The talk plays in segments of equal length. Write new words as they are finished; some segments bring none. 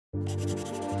In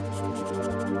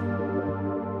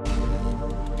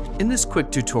this quick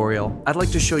tutorial, I'd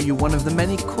like to show you one of the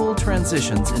many cool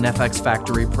transitions in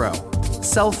FxFactory Pro,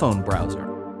 Cell Phone Browser.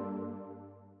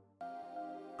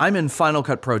 I'm in Final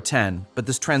Cut Pro 10, but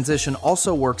this transition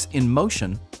also works in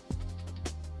Motion,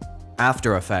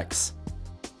 After Effects,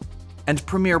 and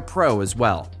Premiere Pro as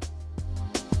well.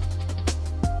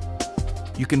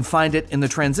 You can find it in the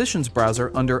Transitions browser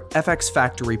under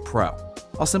FxFactory Pro.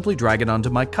 I'll simply drag it onto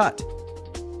my cut.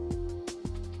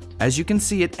 As you can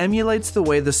see, it emulates the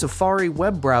way the Safari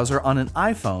web browser on an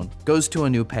iPhone goes to a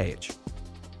new page.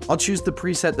 I'll choose the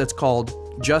preset that's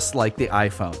called Just Like the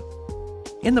iPhone.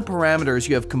 In the parameters,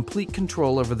 you have complete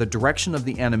control over the direction of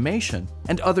the animation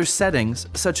and other settings,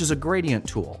 such as a gradient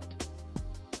tool.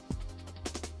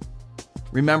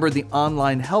 Remember, the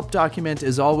online help document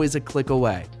is always a click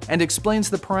away and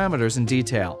explains the parameters in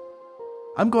detail.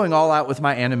 I'm going all out with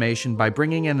my animation by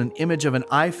bringing in an image of an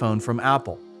iPhone from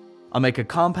Apple. I'll make a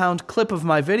compound clip of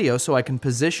my video so I can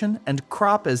position and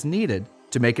crop as needed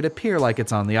to make it appear like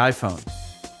it's on the iPhone.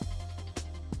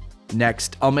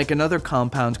 Next, I'll make another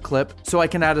compound clip so I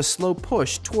can add a slow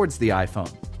push towards the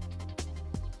iPhone.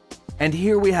 And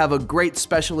here we have a great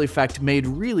special effect made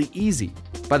really easy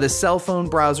by the cell phone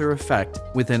browser effect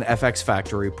within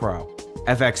FxFactory Pro.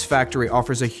 FxFactory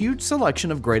offers a huge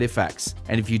selection of great effects,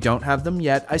 and if you don't have them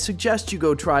yet, I suggest you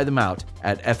go try them out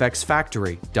at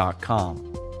FxFactory.com.